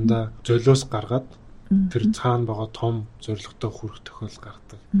 Заримдаа золиос гаргаад тэр цаана байгаа том зорилготой хүрэх тохиол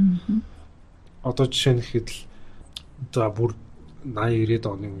гардаг. Одоо жишээ нь хэд л за бүр 80-90-ад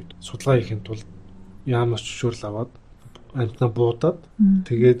оны үед судалгаа хийхэд тулд яамаас зөвшөөрөл аваад амтнаа буудаад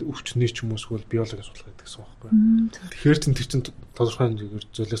тэгээд өвчнөний ч юм уу эсвэл биологийн судалгаа гэдэг гэсэн байхгүй. Тэгэхээр тэр чинь тодорхой хэмжээгээр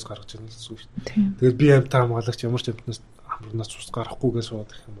золиос гаргаж ирнэ л гэсэн үг шүү дээ. Тэгээд би амтаа хамгаалагч ямар ч амтнаас хамрнаас цус гарахгүйгээс шууд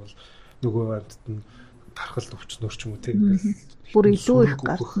их юм бол нөгөө амтд нь тархал өвчнөр ч юм уу тийм бүр илүү их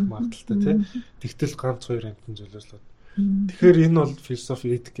гарах магадaltaй тийм. Тэгтэл ганц хоёр амтны золиослоод. Тэгэхээр энэ бол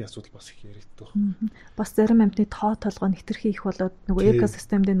философи этикийн асуудал бас их яригддаг. Бас зарим амтны тоо толгой нэвтэрхий их болоод нөгөө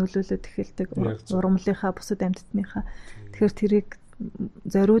экосистемдээ нөлөөлөд эхэлдэг. Ургамлынхаа бусад амьтдынхаа. Тэгэхээр тэрийг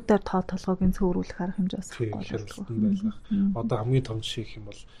зориудаар тоо толгойг цөөрүүлэх арга хэмжээ бас байхгүй. Одоо хамгийн том жишээ гэх юм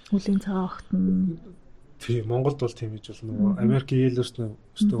бол үлийн цагаан огт нь тийм Монголд бол тийм гэж бол нөгөө Америкийн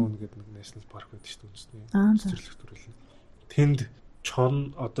Йеллоустоун гэдэг нэг national park байдаг шүү дээ. Цэцэрлэгт төрөл. Тэнд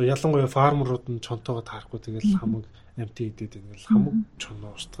чон одоо ялангуяа фармерууд нь чонтойгоо таарахгүй тэгэл хамаг амтын идэд ингээл хамаг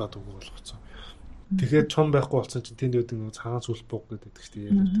чоноо устгаад өгөө болгоцсон. Тэгэхээр чон байхгүй болсон чинь тэнд үүдэн нөгөө цагаан сүлб бог гэдэг чинь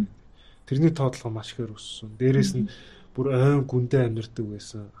яриад. Тэрний тоотлого маш ихээр өссөн. Дээрээс нь бүр ойн гүндээ амьдардаг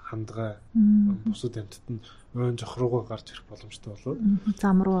байсан хандгай бусад амьтад нь ойн жохруугаа гарч ирэх боломжтой болоод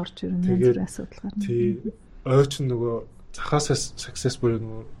зам руу орж ирнэ зэрэг асуудал гарна. Тий. Ойч нөгөө цахаасаа success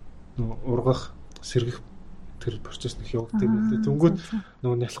буюу нөгөө ургах сэргэх тэр процесс нэг явагддаг юм дээ. Тэнгүүд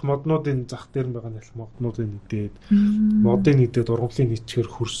нөгөө нялх моднуудын зах дээр байгаа нялх моднуудын нийдээд модын нийдээд ургамлын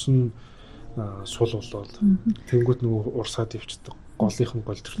нийтчээр хөрсөн сул болоод тэнгүүд нөгөө урсаад явчихдаг. Голынхан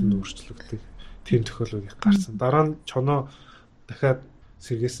гол төрлөнд өөрчлөгддөг. Тийм тохиолдол их гарсан. Дараа нь чоноо дахиад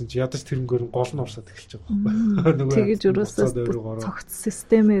сэргээсэн чи ядаж тэрнгээр гол нь урсаад эхэлж байгаа байхгүй. Тэгэж өрөөсөө цогц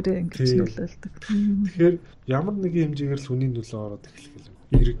системээр ингэж нөлөөлдөг. Тэгэхээр ямар нэгэн хэмжээгээр л хүний нөлөө ороод эхлэх юм.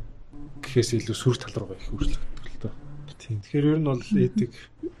 Эрэг гэхээс илүү сүр тал руугаа их өөрчлөгддөг л доо. Тийм. Тэгэхээр ер нь бол этик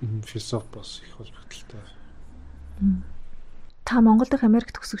философи бас их холбогдолтой. Та Монгол дахь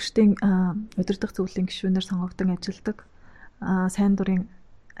Америкт төгсөгчдийн удирдах зөвлөлийн гишүүнээр сонгогдсон ажилдаг. Сайн дурын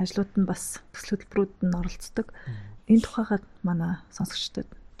ажлууд нь бас төсөл хөтөлбөрүүд нь оролцдог. Энэ тухайгаар манай сонсогчдод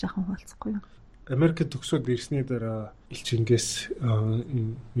жаахан хуваалцахгүй юу? Америкт төгсөөд ирсний дараа элчингээс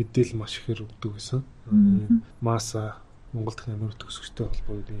мэдээлэл маш ихээр өгдөг байсан. МАСА Монгол дахь Америкт төгсөгчтэй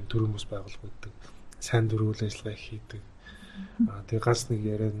холбооны төрийн хүмүүс байгуулга гэдэг. Сайн дурын үйл ажиллагаа хийдэг. Тэгээ ганц нэг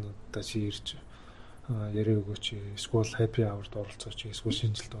яриануудаа чи ирж яриа өгөөч, эсвэл happy hour-д оролцооч, эсвэл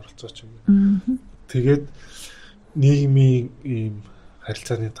шинжилт оролцооч. Тэгээд нийгмийн ийм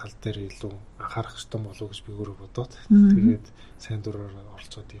харилцааны тал дээр илүү анхаарах хэрэгтэй болов уу гэж би өөрөө бодоод тэгээд сайн дураар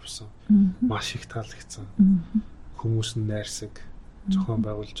оролцоод явсан. Маш их таалагдсан. Хүмүүс нь найрсаг, зохион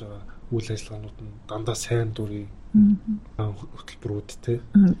байгуулж байгаа үйл ажиллагаанууд нь дандаа сайн дурын хөтөлбөрүүд те.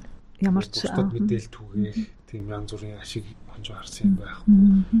 Ямар ч мэдээлэл түгээх, тийм янз бүрийн ашиг хонжоо харсан юм байх.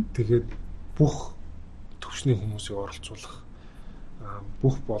 Тэгээд бүх төвчний хүмүүсийг оролцуулах,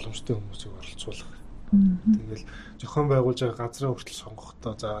 бүх боломжтой хүмүүсийг оролцуулах. Тэгэл зохион байгуулж байгаа газрын хүртэл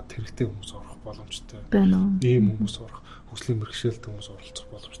сонгохдоо за тэрэгтэй хүмүүс орох боломжтой. Ийм хүмүүс орох, хүслийн бэрхшээлтэй хүмүүс оролцох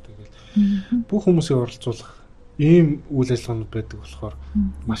боломжтой. Тэгэл бүх хүмүүсийг оролцуулах ийм үйл ажиллагаанууд байдаг болохоор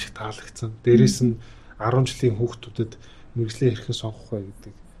маш их таалагдсан. Дээрээс нь 10 жилийн хүүхдүүдэд мэргэжлийн хэрхэн сонгох вэ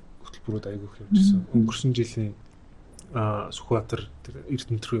гэдэг хөтөлбөрүүд аягүй их явуулсан. Өнгөрсөн жилийн Сүхбаатар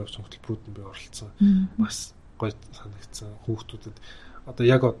Эрдэнэт рүү явсан хөтөлбөрүүд нь би оролцсон. Бас гоё санагдсан. Хүүхдүүдэд одоо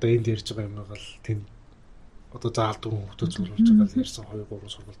яг одоо энд ярьж байгаа юм бол тэнд одоо заал дөрвөн хүүхдүүд зөвлөж байгаа л ярьсан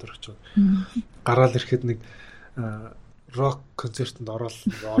 2-3 сургууль дээр очиод гараал ирэхэд нэг рок концертанд ороод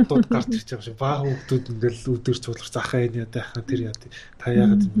одод гарч ирж байгаа шиг баа хүүхдүүд ингээл өдөр цуглах захаа энэ яа тэр яа та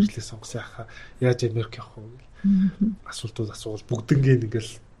яагаад мэржлээ сонгосон яхаа яаж Америк явах вэ гэл асуултууд асуувал бүгднгийн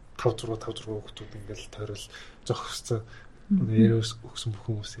ингээл 5-6 хүүхдүүд ингээл тойрол зогссон яриас өгсөн бүх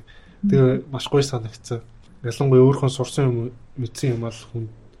хүмүүсийг тэгээ маш гоё санагдсан. Ялангуяа өөрхөн сурсан юм мэдсэн юм ал хүн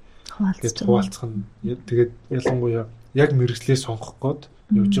хуваалцах нь тэгээд ялангуяа яг мэргэжлээ сонгох гээд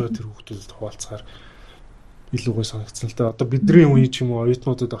явж байгаа тэр хүүхдүүдэд хуваалцахаар илүү гоё санагдсан л да. Одоо бидний үе ч юм уу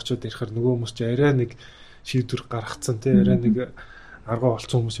оюутнуудад очиод ярихаар нөгөө хүмүүс чи арай нэг шийдвэр гаргацсан тий арай нэг арга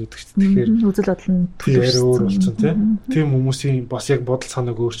олцсон хүмүүс байдаг ч тэгэхээр үзэл бодол нь арай өөр болсон тий. Тийм хүмүүсийн бас яг бодол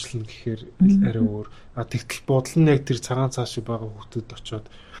санааг өөрчлөн гэхээр арай өөр. Тэгтэл бодол нь яг тэр цагаан цааш байгаа хүүхдүүд очиод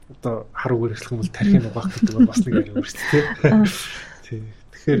одоо хар үгээр эхлэх юм бол тархин угаах гэдэг нь бас нэг арай өөр тий. Тий.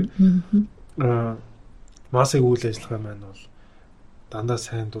 Тэгэхээр МАСА-гийн үйл ажиллагаа маань бол дандаа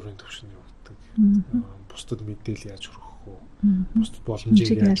сайн дурын төвшин явагддаг. Бусдад мэдээлэл яаж хүргэх вэ? Бусдад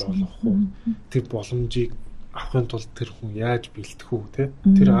боломжийг яаж олгох вэ? Тэр боломжийг авахын тулд тэр хүн яаж бэлтэх үү те?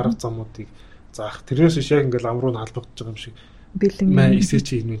 Тэр арга замуудыг заах. Тэрнээс биш яг ингээл амруу нь халбагдж байгаа юм шиг бэлэн эсэ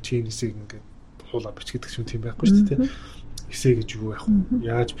чи энэ чи эсэг ингээд хуулаа бич гэдэг юм тийм байхгүй шүү дээ те. Эсэ гэж юу байх вэ?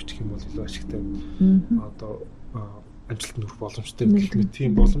 Яаж бичих юм бол илүү ашигтай вэ? Одоо амжилт нүрэх боломжтой гэх мэт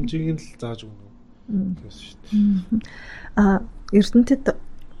тийм боломжийг нь л зааж өгнө. гэсэн шүү дээ. Эрдэнэтэд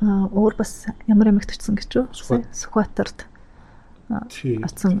өөр бас ямар амигт очсон гэж үү? Сүхбаатарт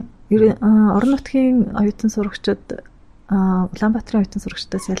очсон. Орон нутгийн оюутан сурагчид Улаанбаатарын оюутан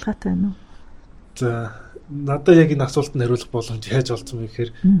сурагчдаас ялгаатай байна уу? За надад яг энэ асуултанд хариулах боломж яаж олдсон бэ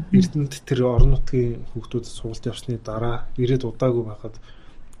гэхээр Эрдэнэт тэр орон нутгийн хүүхдүүд сургалт явсны дараа ирээд удаагүй байхад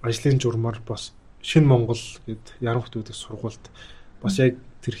ажлын журмаар бас Шинэ Монгол гэд яран хүүхдүүдийн сургуульд бас яг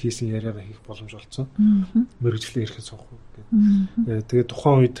тэр хийсэн яриагаа хийх боломж олцсон. Мэргэжлийн хэрхэн сонгох гэдэг. Тэгээд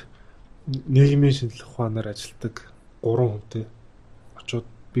тухайн үед нийгмийн шинжилгээ ухаанаар ажилладаг 3 хүнтэй очоод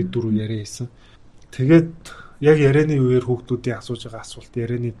бид 4 яриа хийсэн. Тэгээд яг ярианы үеэр хүүхдүүдийн асууж байгаа асуулт,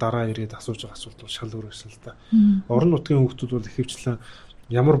 ярианы дараа ирээд асууж байгаа асуулт бол шал өөр байсан л да. Орон нутгийн хүүхдүүд бол ихэвчлэн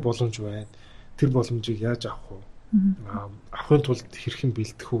ямар боломж байна? Тэр боломжийг яаж авах вэ? Авахын тулд хэрхэн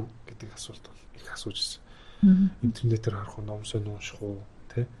бэлдэх үү гэдэг асуулт бол их асууж ирсэн. Интернетээр харах уу, ном сонь унших уу,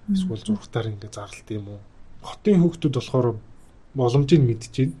 тэ? Эсвэл зургатаар ингэ зарлалт юм уу? Хотын хүүхдүүд болохоор боломжийг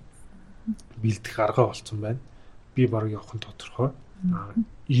мэдчихээн бэлдэх арга олцсон байна. Би баг явахын тодорхой.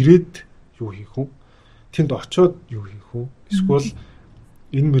 Ирээд юу хийх вэ? Тэнд очоод юу хийх вэ? Эсвэл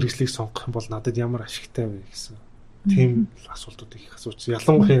энэ мэргэжлийг сонгох юм бол надад ямар ашигтай вэ гэсэн тийм асуултууд их асууж.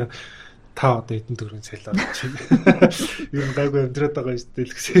 Ялангуяа та одоо эдэн төгрөгийн цалиар чинь ер нь гайгүй амьдраад байгаа юм шүү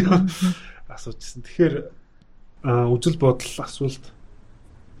дээ гэсэн асуужсэн. Тэгэхээр үзэл бодол асуулт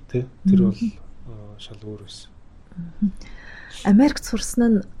тий тэр бол шал өөр байсан. Америкт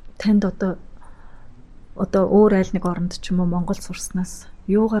сурсан нь танд одоо өөр айл нэг оронд ч юм уу Монгол сурснаас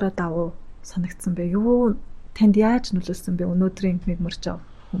юугаараа давуу санагдсан бэ? Юу танд яаж нөлөөлсөн бэ өнөөдрийн мягмаржав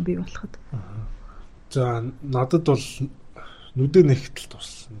хүн бий болоход? За надад бол нүдэ нэгтэл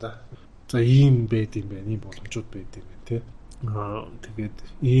туссан да. За ийм байд юм байна, ийм боломжууд байд юм байна тий. Тэгээд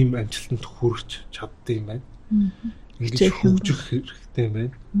ийм амжилтанд хүрч чаддсан юм байна. Ингэж хөгжих хэрэгтэй юм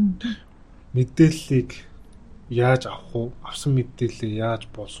байна. Мэдээллийг яаж авах вэ? Авсан мэдээллийг яаж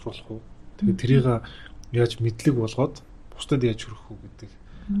боловсруулах вэ? Тэгээд тэрийг яаж мэдлэг болгоод бусдад яаж хүргэх вэ гэдэг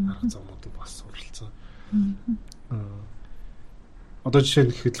арга замуудыг бас суралцсан. Одоо жишээ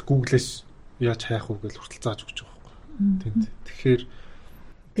нь гэхэд Google-с яаж хайх вэ гэж хүртэл зааж өгч байгаа байхгүй. Тэгэхээр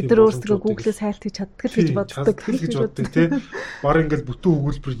бид нар өөрсдөө Google-с хайлтгийж чаддаг л гэж боддог. Гэж боддог тий. Баг ингээл бүтэн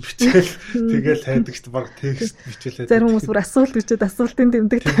өгүүлбэрийг бичээл тэгээл хайдаг шүү дээ. Баг текст бичээлээ. Зарим хүмүүс бүр асуулт бичээд асуултын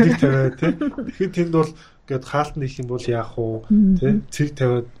тэмдэг тавиа тий. Тэгэхээр тэнд бол гээд хаалт нэх юм бол яах вэ тий. Цэг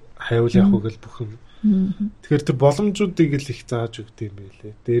тавиад хайвал яах вэ гэж бүх юм. Тэгэхээр тэр боломжуудыг л их зааж өгд юм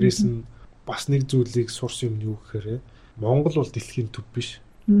байлээ. Дээрээс нь бас нэг зүйлийг сурсан юм юу гэхээр Монгол бол дэлхийн төв биш.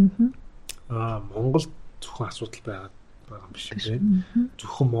 Монгол зөвхөн асуудал байгаа юм биш юм байна.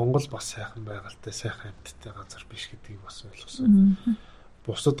 Зөвхөн Монгол бас сайхан байгальтай, сайхан амьттай газар биш гэдгийг бас ойлгосон.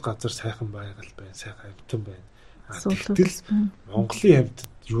 Бусад газар сайхан байгаль байна, сайхан амьтан байна. Тэгтэл Монголын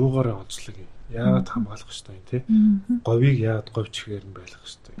амьтад юугаараа онцлог юм? Яагаад хамгаалах ёстой юм те? Говийг яагаад говь чихээр нь байлгах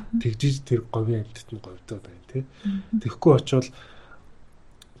ёстой юм? Тэгжиж тэр говийн амьтад нь говьтой байна те. Тэгэхгүй очивол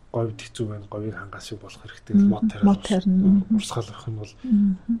говьд хэцүү байна, говийг хангасыг болох хэрэгтэй. Мод тарин урсгал авах юм бол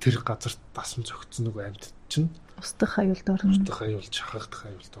тэр газарт дасам зөгцсөн нөгөө амьтад чинь устдах аюулд орно. Устдах аюул, чахагдах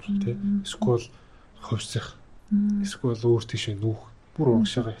аюулд орно те. Эсвэл ховсих, эсвэл өөр тийшээ нүүх, бүр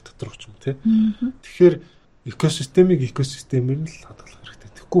урагшаага хятгадрах юм те. Тэгэхээр экосистемээр нь л хадгалах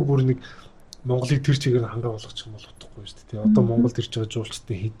хэрэгтэй. Тэгэхгүй бүр нэг Монголыг тэр чигээр хангаа болгочих юм бол утгагүй шүү дээ. Одоо Монголд ирж байгаа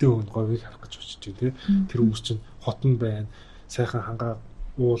жуулчдын хэдэн хүн говийг харах гэж очиж байна те. Тэр хүмүүс чинь хотон байна, сайхан хангаа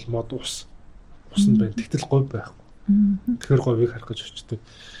уул мод ус нь байна. Тэгтэл говь байхгүй. Тэгэхээр говийг харах гэж очдөг.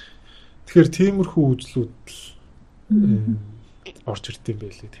 Тэгэхээр тиймэрхүү үзлүүд орж ирд юм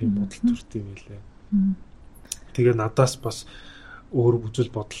байлээ. Тийм бодол төрд юм байлээ. Тэгээ надаас бас өөр үзэл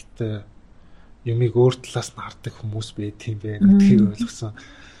бодолтой юмыг өөр талаас нь хардаг хүмүүс байт юм байна гэдгийг ойлгосон.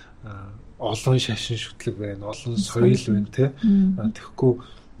 Олон шашин шүтлэг байна, олон соёл байна те. Тэгэхгүй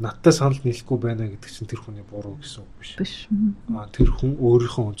надтай санал нийлэхгүй байна гэдэг чинь тэр хүний буруу гэсэн үг биш. Тэр хүн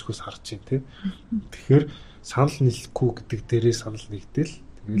өөрийнхөө өнцгөөс харж байна те. Тэгэхээр санал нийлэхгүй гэдэг дээрээ санал нэгдэл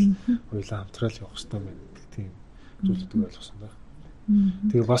тэгэл хоёулаа хамтрал явах хэрэгтэй байна гэдэг тийм зүйлүүдийг ойлгосон байна.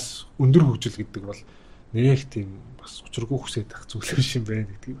 Тэгээ бас өндөр хөгжил гэдэг бол нэг тийм бас учиргүй хүсээд ах зүйл биш юм байна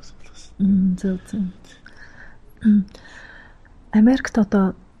гэдгийг бас ойлгосон. Зөв. Америкт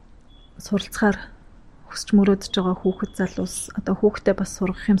одоо суралцахаар хүсч мөрөөдөж байгаа хүүхэд залуус одоо хүүхдээ бас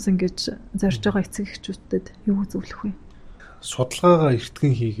сургах юмсан гэж зорж байгаа эцэг эхчүүдэд юу зөвлөх вэ? Судалгаагаа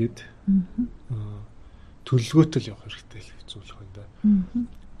эртгэн хийгээд төлөвлөгөөтэй явах хэрэгтэй л зөвлөх юм да.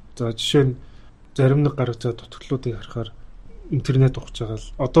 За жишээ нь зарим нэг гаргаж байгаа дутагдлуудыг харахаар интернет ухаж байгаа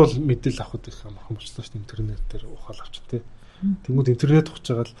л одоо л мэдээлэл авахд их амархан болчихлоо шүү дээ. Интернетээр ухаал авчих тий. Тэнгүүд интернет ухаж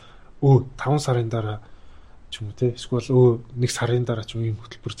байгаа л 5 сарын дараа ч юм уу тий. Эсвэл 1 сарын дараа ч юм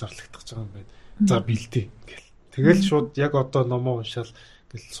хөтөлбөр зарлагдах байгаа юм байна. За бэлдээ гэл. Тэгэл шууд яг одоо номоо уншаал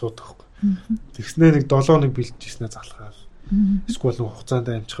гэл суудаг байхгүй. Тэгснээр нэг 7 хоног бэлдэжсэн залхаал. Эсвэл нэг хугацаанд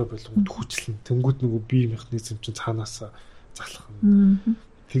амжихаа болгоод хүчлэн. Тэнгүүд нөгөө бие механизм чинь цаанаас залхах.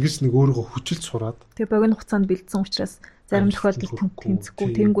 Тэгэж нэг өөрийгөө хүчилж сураад. Тэгээ богино хугацаанд бэлдсэн учраас зарим тохиолдолд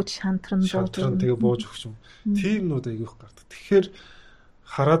тэнцэхгүй, тэнгүүд шантран тэгээ бууж өгч юм. Тиймнүүд айгүйх гардаг. Тэгэхээр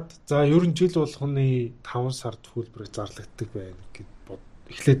хараад за ер нь жил болгоны 5 сард Фулбрайт зарлагддаг байна гэд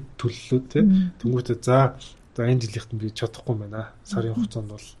эхлээд төлөлөө тий. Тэнгүүтээ за энэ жилийнх нь би чадахгүй байна. Сарын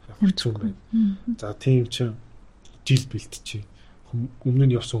хугацаанд бол хэцүү байна. За тийм чинь жил бэлтчихье. Өмнө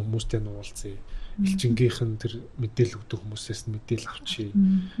нь явсан хүмүүстэй нуулзъя. Элчингийнх нь тэр мэдээлэл өгдөг хүмүүсээс мэдээлэл авчия.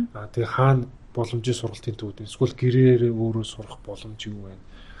 Тэгээ хаана боломжийн сургалтын төвд эсвэл гэрээрээ өөрөө сурах боломж юу вэ?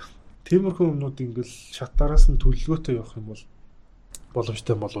 Тиймэрхүү юмнууд ингээл шатараас нь төлөвлөгөөтэй явах юм бол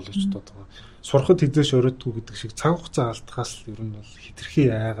боломжтой болов гэж боддог. Сурахад хизээш оройтгүй гэдэг шиг цаг хугацаа алдахаас ер нь бол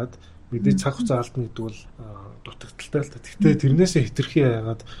хитрхи айгаад мэдээ цаг хугацаа алдна гэдэг бол дутагдaltaй л та. Гэхдээ тэрнээсээ хитрхи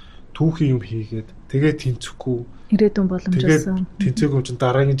айгаад түүхийн юм хийгээд тэгээ тэнцэхгүй ирээдүйн боломжоос тэнцээгүй юм чинь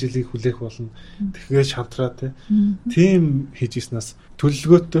дараагийн жилийг хүлээх болно. Тэгэхээр шантраа тийм хийжснээс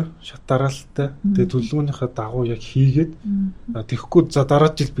төлөвлөгөөтэй шатараалтай тэгээ төлөвлөгөөнийхөө дагуу яг хийгээд тэгэхгүй за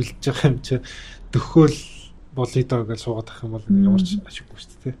дараа жил бэлдэж байгаа юм чи төхөөл болъё даа гэж суугаад ах юм бол ямар ч ашиггүй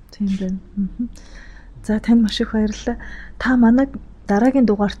шүү дээ. Тийм байна. За танд маш их баярлалаа. Та манай дараагийн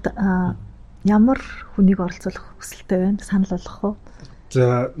дугаарт ямар хүнийг оролцуулах хүсэлтэй байна? Санал болгох уу?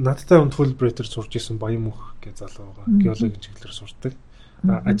 За надтай хамт Фулбрайтер сурж исэн Баян мөнх гэж залуу байгаа. Геологийн чиглэлээр сурдаг.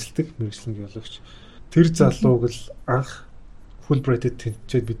 Ажилдаг мэргэжлийн геологч. Тэр залууг л анх Фулбрайтэд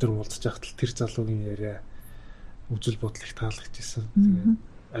тэнцээд бид нар уулзаж байхад тэр залуугийн яриа үзэл бодол их таалагдчихсан. Тэгээд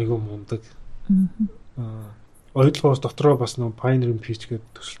айгүй мундаг. Ойлгоос дотроо бас нэг Pioneering Peach гэдэг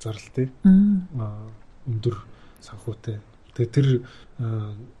төсөл зарлалтай. Өндөр санхүүтэй. Тэгээд тэр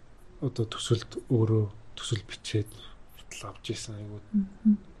одоо төсөлд өөрөө төсөл бичээд авч ийсэн айгүй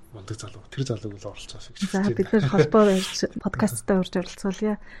мундаг залуу. Тэр залууг л оролцоосоо гэж хэлж байна. За бид нэр холбоо барьж подкасттай урьж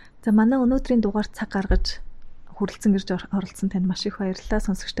оролцуулъя. За манай өнөөдрийн дугаар цаг гаргаж хүрэлцэн ирж оролцсон танд маш их баярлалаа.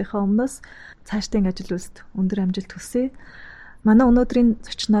 Сонсогчдынхаа өмнөөс цаашдын ажил үйлсэд өндөр амжилт хүсье. Манай өнөөдрийн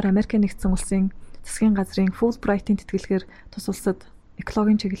зочноор Америкийн нэгдсэн улсын засгийн газрын Фулбрайтын тэтгэлгээр тус улсад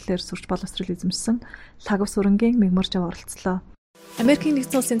экологийн чиглэлээр сурч боловсрол эзэмшсэн Лагав сүрэнгийн Мягмаржав оролцлоо. Америкийн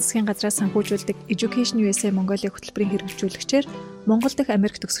нэгдсэн улсын засгийн газраас санхүүжүүлдэг Education USA Mongolia хөтөлбөрийн хэрэгжүүлэгчээр Монгол дахь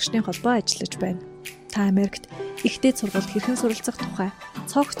Америк төгсөгчдийн холбоо ажиллаж байна. Та Америкт ихтэй сургалт хэрхэн суралцах тухай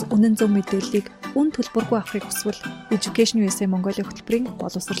цогц үнэн зөв мэдээллийг үн төлбөргүй авахыг хүсвэл Education USA Mongolia хөтөлбөрийн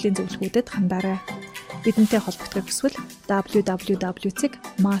боловсролын зөвлөгөөдөд хандаарай. Бидэнтэй холбогдохыг хүсвэл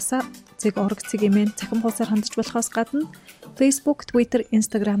www.masa.org-ийн цахим хуудасаар хандж болохоос гадна Facebook, Twitter,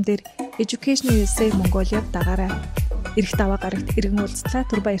 Instagram дээр Education USA Mongolia-г дагаарай. Ирэх даваа гарагт иргэн уулзлаа.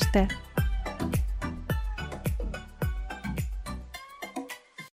 Түр баяртай.